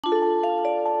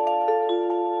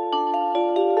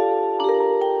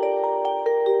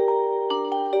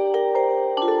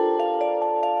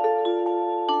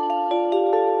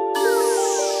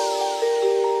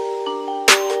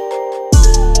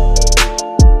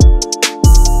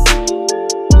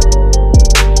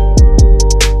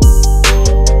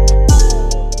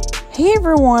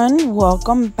everyone,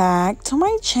 welcome back to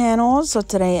my channel. So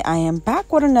today I am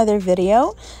back with another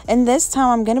video, and this time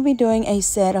I'm going to be doing a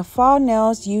set of fall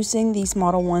nails using these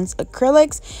Modelones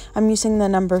acrylics. I'm using the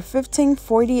number 15,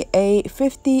 48,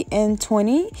 50, and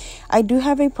 20. I do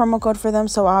have a promo code for them,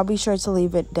 so I'll be sure to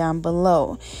leave it down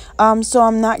below. So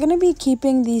I'm not going to be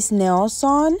keeping these nails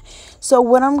on. So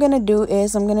what I'm going to do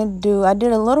is I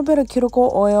did a little bit of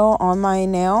cuticle oil on my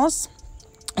nails,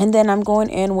 and then I'm going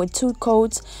in with 2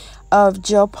 coats of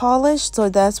gel polish, so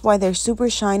that's why they're super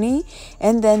shiny.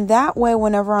 And then that way,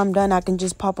 whenever I'm done, I can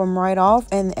just pop them right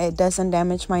off and it doesn't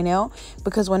damage my nail,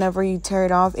 because whenever you tear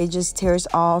it off, it just tears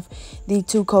off the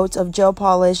 2 coats of gel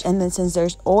polish. And then since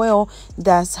there's oil,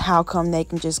 that's how come they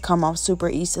can just come off super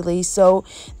easily. So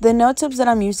the nail tips that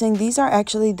I'm using, these are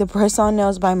actually the press-on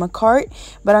nails by McCart,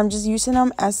 but I'm just using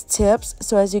them as tips.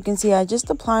 So as you can see, I just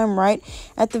apply them right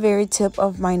at the very tip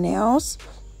of my nails.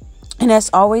 And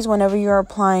as always, whenever you're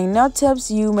applying nail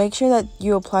tips, you make sure that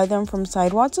you apply them from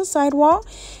sidewall to sidewall.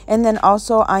 And then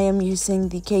also I am using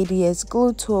the KDS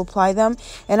glue to apply them.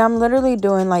 And I'm literally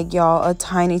doing, like, y'all, a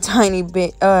tiny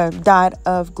bit dot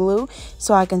of glue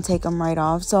so I can take them right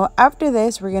off. So after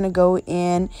this, we're going to go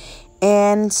in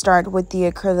and start with the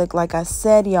acrylic. Like I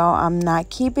said, y'all, I'm not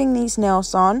keeping these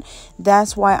nails on.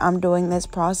 That's why I'm doing this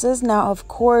process. Now, of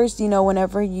course, you know,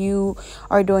 whenever you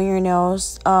are doing your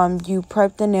nails, you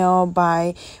prep the nail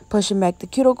by pushing back the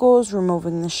cuticles,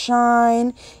 removing the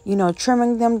shine, you know,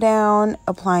 trimming them down,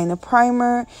 applying the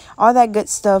primer, all that good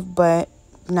stuff, but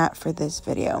not for this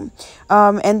video.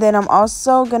 And then I'm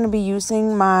also going to be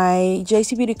using my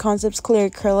JC Beauty Concepts clear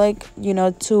acrylic, you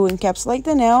know, to encapsulate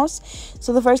the nails.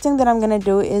 So the first thing that I'm going to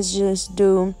do is just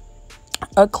do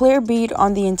a clear bead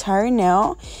on the entire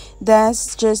nail.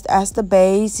 That's just as the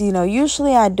base. You know,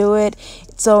 usually I do it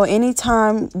so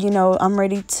anytime, you know, I'm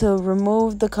ready to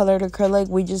remove the colored acrylic,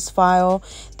 we just file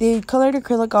the colored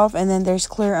acrylic off, and then there's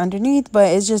clear underneath,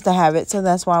 but it's just a habit, so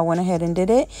that's why I went ahead and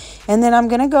did it. And then I'm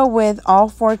gonna go with all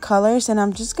 4 colors, and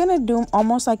I'm just gonna do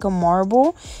almost like a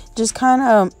marble, just kind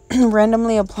of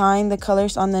randomly applying the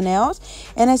colors on the nails.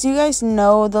 And as you guys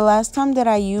know, the last time that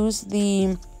I used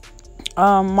the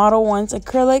Modelones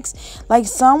acrylics, like,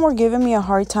 some were giving me a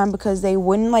hard time because they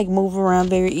wouldn't like move around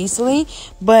very easily,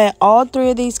 but all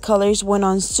 3 of these colors went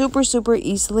on super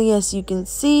easily, as you can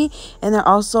see. And they're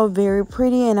also very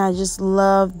pretty, and I just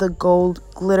love the gold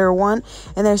glitter one,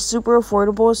 and they're super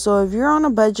affordable. So if you're on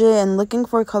a budget and looking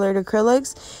for colored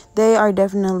acrylics, they are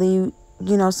definitely,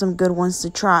 you know, some good ones to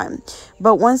try.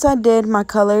 But once I did my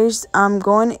colors, I'm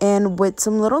going in with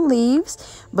some little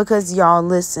leaves, because y'all,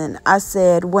 listen, I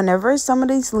said whenever some of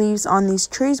these leaves on these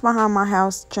trees behind my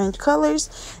house change colors,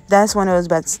 that's when it was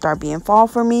about to start being fall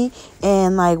for me.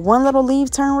 And like, one little leaf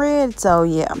turned red, so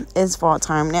yeah, it's fall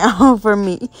time now for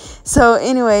me. So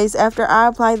anyways, after I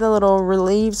apply the little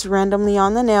reliefs randomly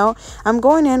on the nail, I'm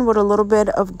going in with a little bit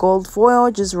of gold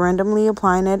foil, just randomly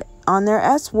applying it on there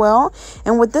as well.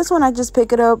 And with this one, I just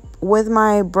pick it up with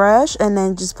my brush and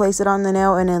then just place it on the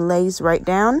nail, and it lays right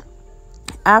down.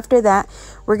 After that,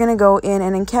 we're gonna go in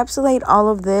and encapsulate all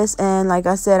of this. And like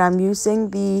I said, I'm using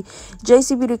the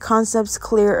JC Beauty Concepts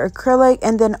clear acrylic,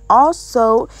 and then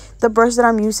also the brush that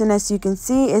I'm using, as you can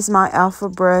see, is my alpha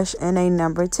brush in a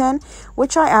number 10,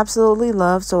 which I absolutely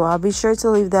love. So I'll be sure to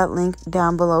leave that link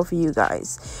down below for you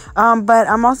guys. But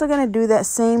I'm also gonna do that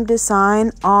same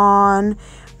design on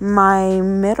my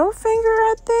middle finger,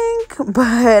 I think.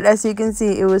 But as you can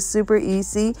see, it was super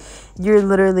easy. You're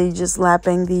literally just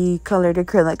lapping the colored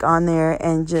acrylic on there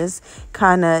and just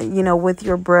kind of, you know, with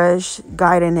your brush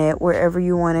guiding it wherever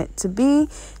you want it to be.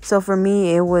 So for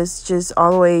me, it was just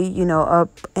all the way, you know,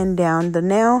 up and down the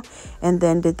nail, and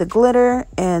then did the glitter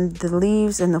and the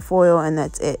leaves and the foil, and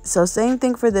that's it. So same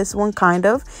thing for this one, kind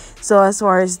of. So as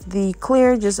far as the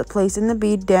clear, just placing the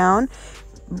bead down,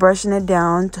 brushing it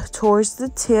down towards the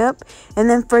tip. And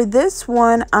then for this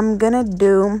one, I'm gonna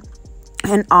do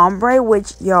an ombre,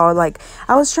 which, y'all, like,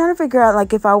 I was trying to figure out,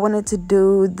 like, if I wanted to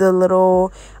do the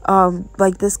little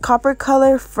like this copper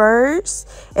color first,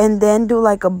 and then do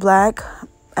like a black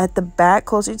at the back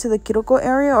closer to the cuticle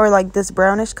area, or like this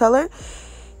brownish color.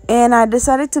 And I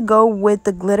decided to go with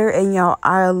the glitter, and y'all,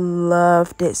 I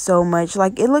loved it so much.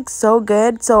 Like, it looks so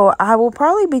good. So I will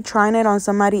probably be trying it on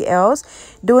somebody else,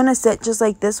 doing a set just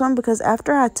like this one, because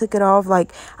after I took it off,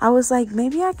 like, I was like,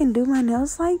 maybe I can do my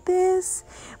nails like this.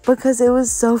 because it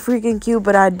was so freaking cute.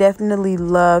 But I definitely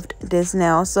loved this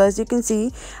nail. So as you can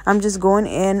see, I'm just going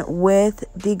in with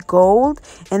the gold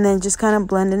and then just kind of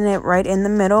blending it right in the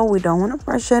middle. We don't want to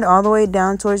brush it all the way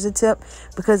down towards the tip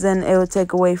because then it will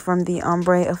take away from the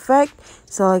ombre effect.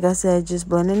 So like I said, just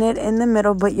blending it in the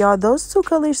middle. But y'all, those two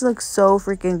colors look so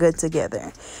freaking good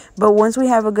together. But once we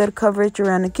have a good coverage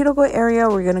around the cuticle area,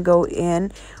 we're going to go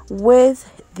in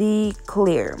with the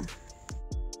clear.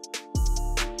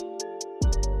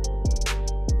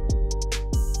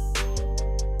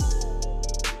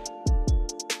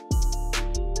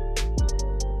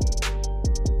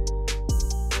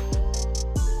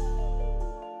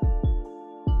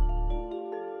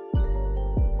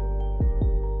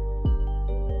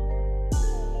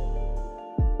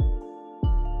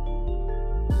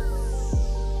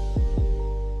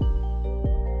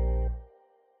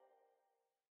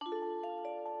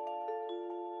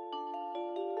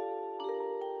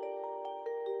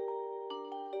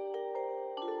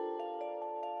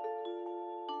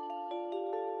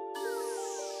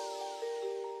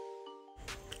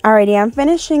 Alrighty, I'm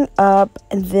finishing up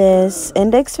this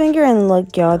index finger, and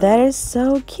look, y'all, that is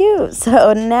so cute.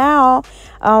 So now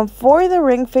for the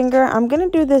ring finger, I'm gonna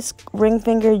do this ring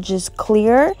finger just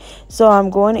clear. So I'm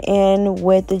going in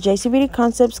with the JC Beauty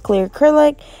Concepts clear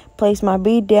acrylic, place my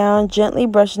bead down, gently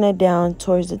brushing it down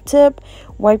towards the tip,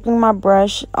 wiping my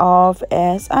brush off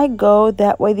as I go.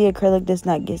 That way the acrylic does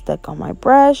not get stuck on my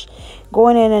brush.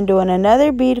 Going in and doing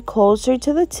another bead closer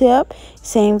to the tip.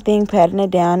 Same thing, patting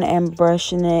it down and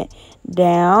brushing it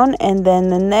down. And then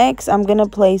the next, I'm going to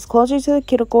place closer to the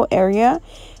cuticle area,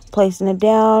 placing it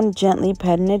down, gently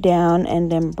patting it down, and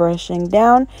then brushing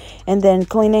down, and then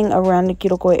cleaning around the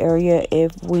cuticle area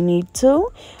if we need to.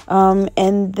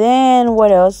 And then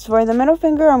what else? For the middle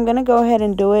finger, I'm gonna go ahead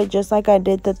and do it just like I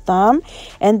did the thumb.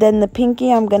 And then the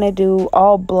pinky, I'm gonna do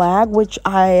all black, which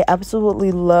I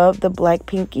absolutely love the black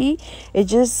pinky. It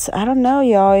just, I don't know,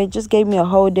 y'all, it just gave me a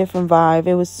whole different vibe.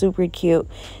 It was super cute.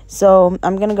 So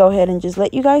I'm gonna go ahead and just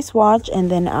let you guys watch, and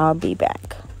then I'll be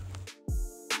back.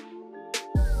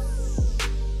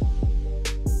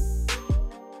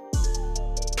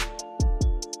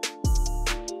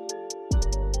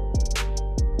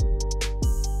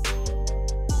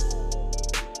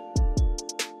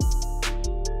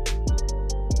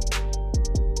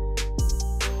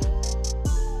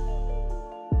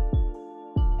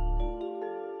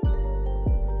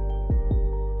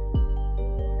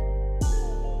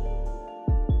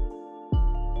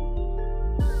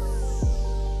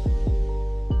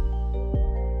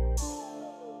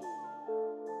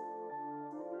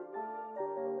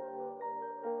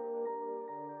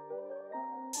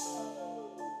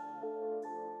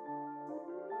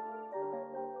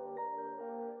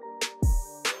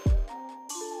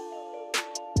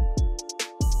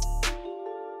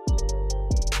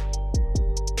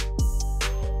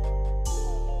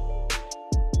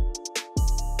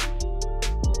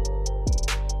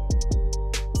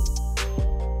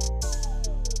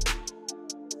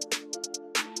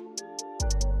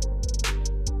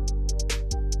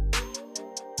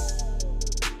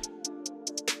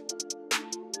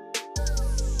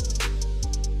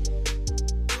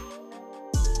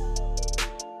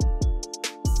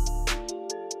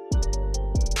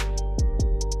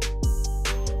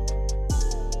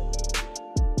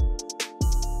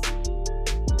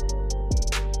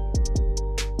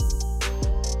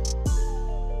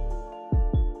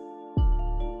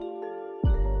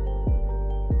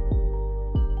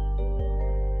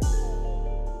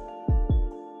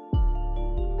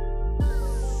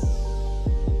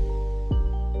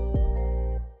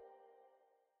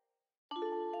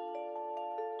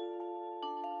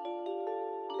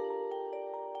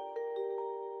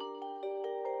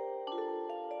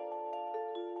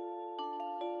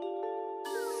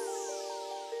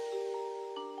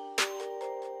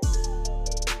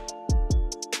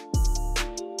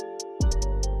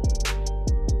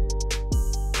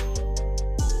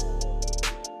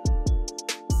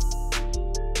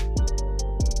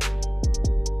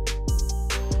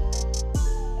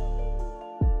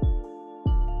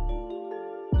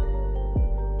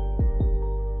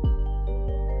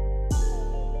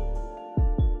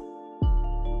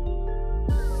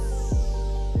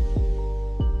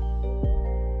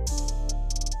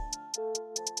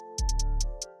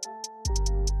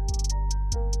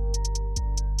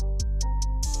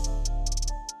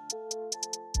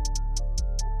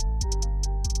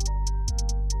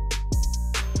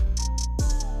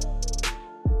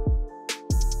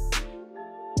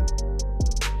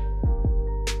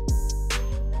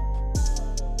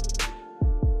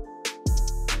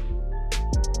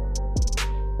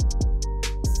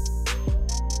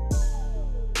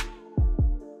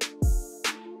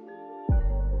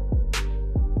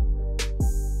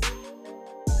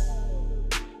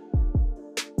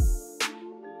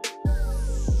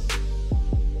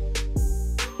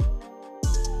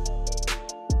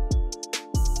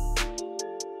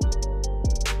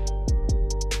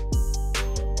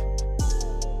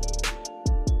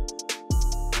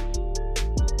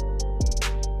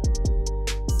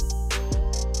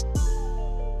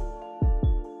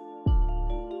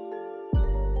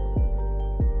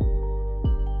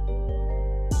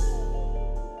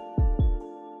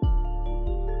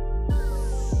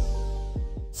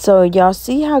 So y'all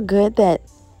see how good that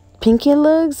pinky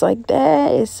looks? Like,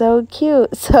 that is so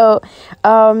cute. So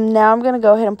now I'm gonna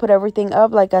go ahead and put everything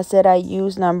up. Like I said, I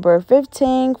used number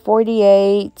 15,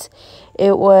 48,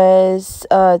 it was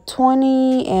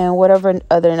 20, and whatever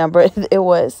other number it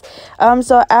was.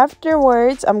 So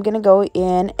afterwards I'm gonna go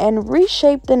in and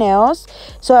reshape the nails.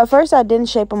 So at first I didn't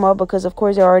shape them up because of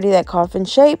course they're already that coffin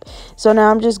shape. So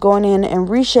now I'm just going in and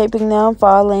reshaping them,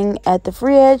 filing at the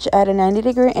free edge at a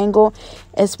 90-degree angle,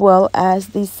 as well as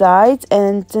the sides.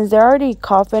 And since they're already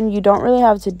coffin, you don't really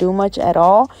have to do much at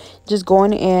all, just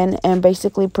going in and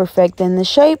basically perfecting the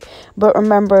shape. But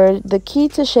remember, the key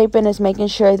to shaping is making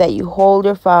sure that you hold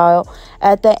your file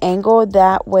at the angle,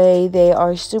 that way they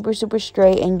are super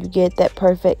straight and you get that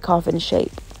perfect coffin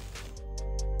shape.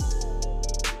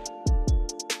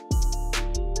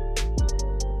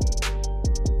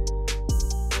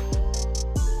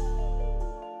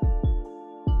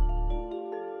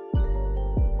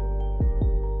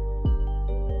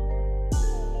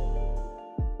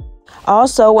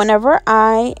 Also, whenever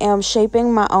I am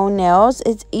shaping my own nails,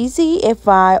 it's easier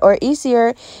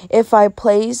if I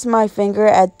place my finger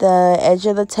at the edge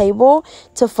of the table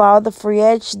to file the free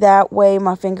edge. That way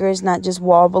my finger is not just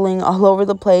wobbling all over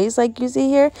the place like you see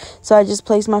here. So I just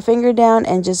place my finger down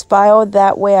and just file.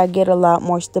 That way I get a lot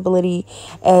more stability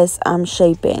as I'm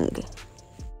shaping.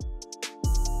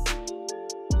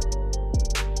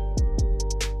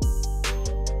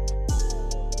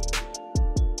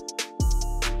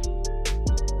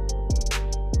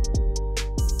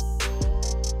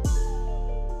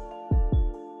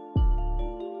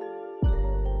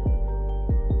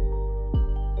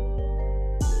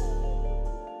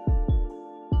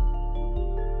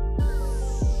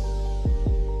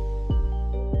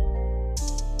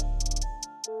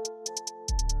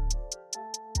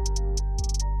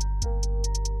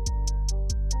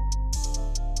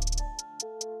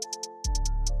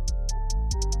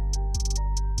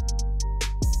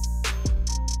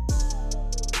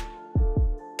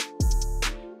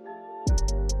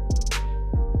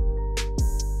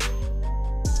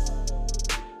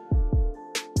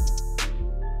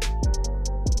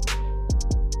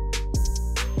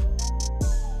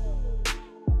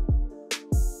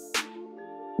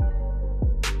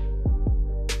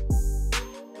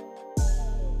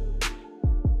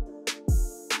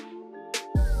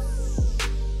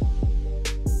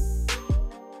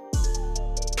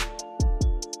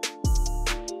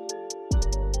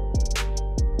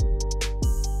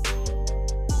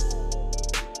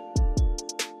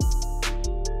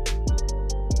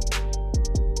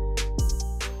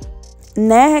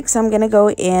 Next, I'm going to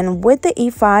go in with the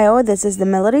e-file. This is the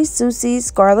Melody Susie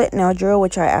Scarlet Nail Drill,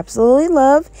 which I absolutely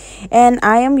love. And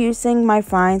I am using my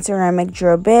fine ceramic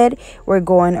drill bit. We're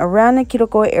going around the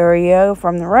cuticle area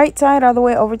from the right side all the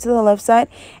way over to the left side.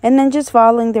 And then just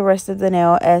filing the rest of the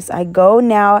nail as I go.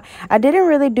 Now, I didn't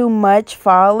really do much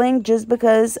filing just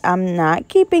because I'm not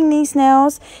keeping these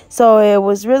nails. So it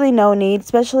was really no need,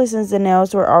 especially since the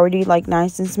nails were already like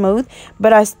nice and smooth.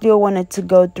 But I still wanted to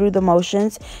go through the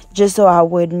motions just so I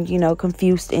wouldn't, you know,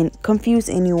 confuse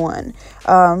anyone.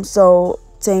 So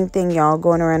same thing, y'all,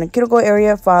 going around the cuticle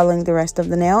area, filing the rest of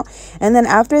the nail. And then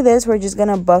after this, we're just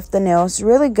gonna buff the nails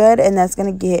really good, and that's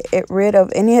gonna get rid of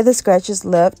any of the scratches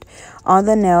left on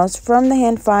the nails from the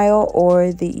hand file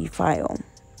or the e-file.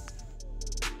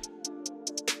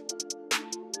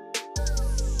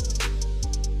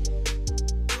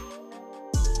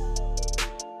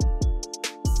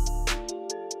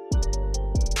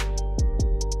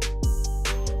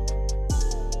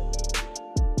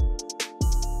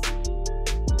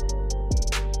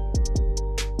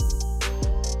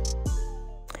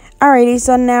 Alrighty,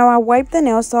 so now I wipe the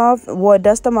nails off, well,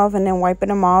 dust them off and then wiping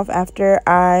them off after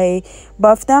I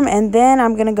buff them. And then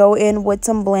I'm going to go in with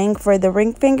some bling for the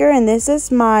ring finger. And this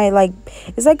is my,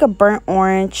 it's like a burnt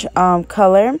orange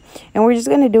color. And we're just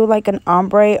going to do like an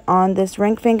ombre on this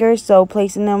ring finger. So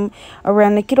placing them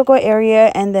around the cuticle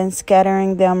area and then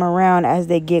scattering them around as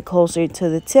they get closer to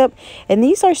the tip. And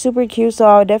these are super cute, so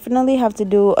I'll definitely have to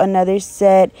do another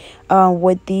set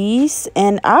with these.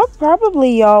 And I'll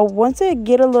probably, y'all, once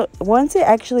it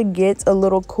actually gets a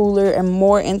little cooler and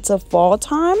more into fall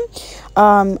time,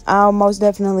 I'll most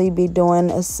definitely be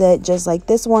doing a set just like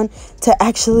this one to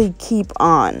actually keep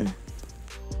on.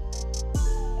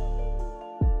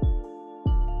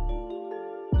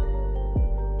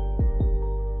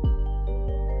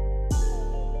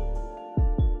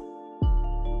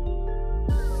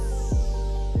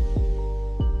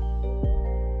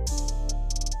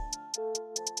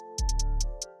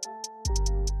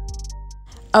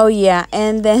 Oh yeah,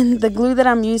 and then the glue that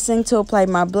I'm using to apply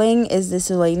my bling is this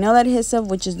Soleil nail adhesive,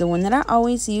 which is the one that I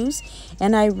always use,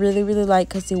 and I really like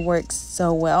because it works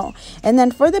so well. And then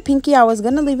for the pinky, I was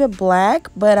gonna leave it black,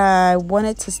 but I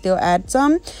wanted to still add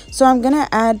some, so I'm gonna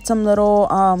add some little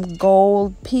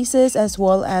gold pieces as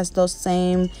well as those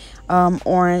same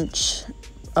orange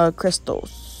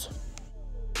crystals.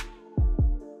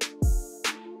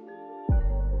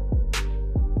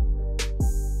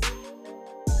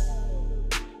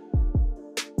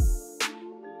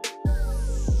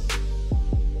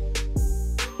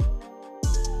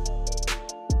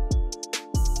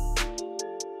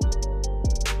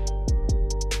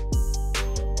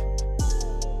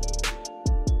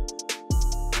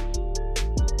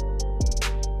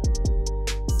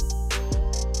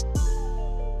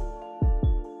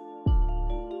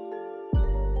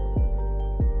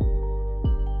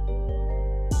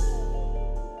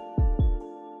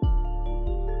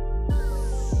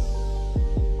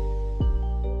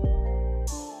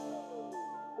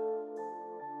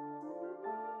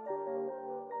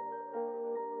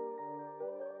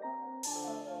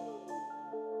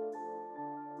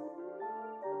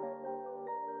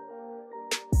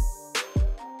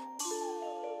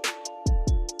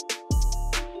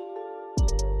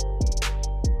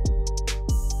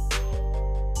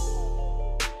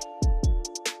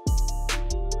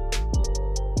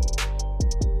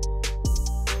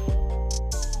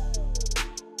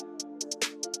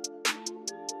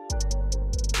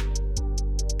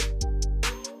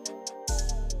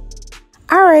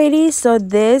 Alrighty, so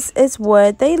this is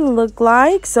what they look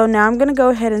like. So now I'm gonna go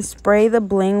ahead and spray the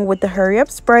bling with the hurry up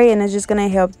spray, and it's just gonna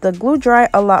help the glue dry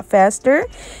a lot faster.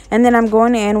 And then I'm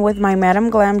going in with my Madam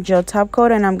Glam gel top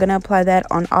coat, and I'm gonna apply that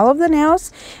on all of the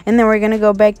nails, and then we're gonna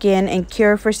go back in and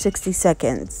cure for 60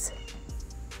 seconds.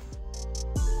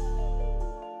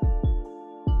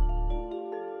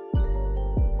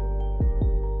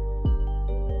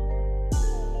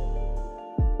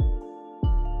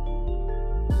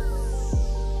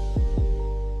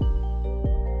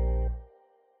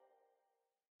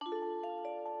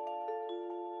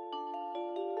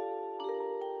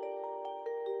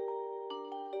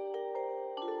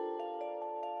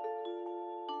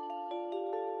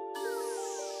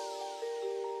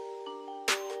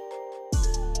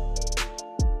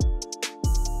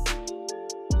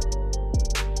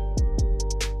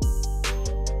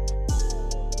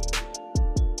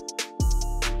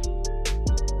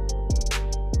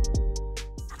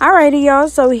 Alrighty, y'all,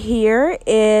 so here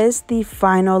is the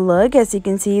final look. As you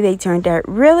can see, they turned out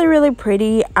really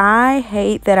pretty. I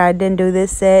hate that I didn't do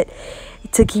this set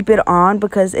to keep it on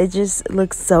because it just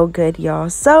looks so good, y'all.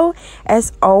 So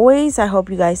as always, I hope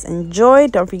you guys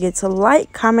enjoyed. Don't forget to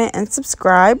like, comment, and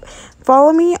subscribe.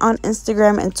 Follow me on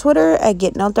Instagram and Twitter at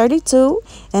GetNail32,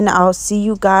 and I'll see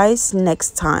you guys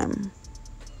next time.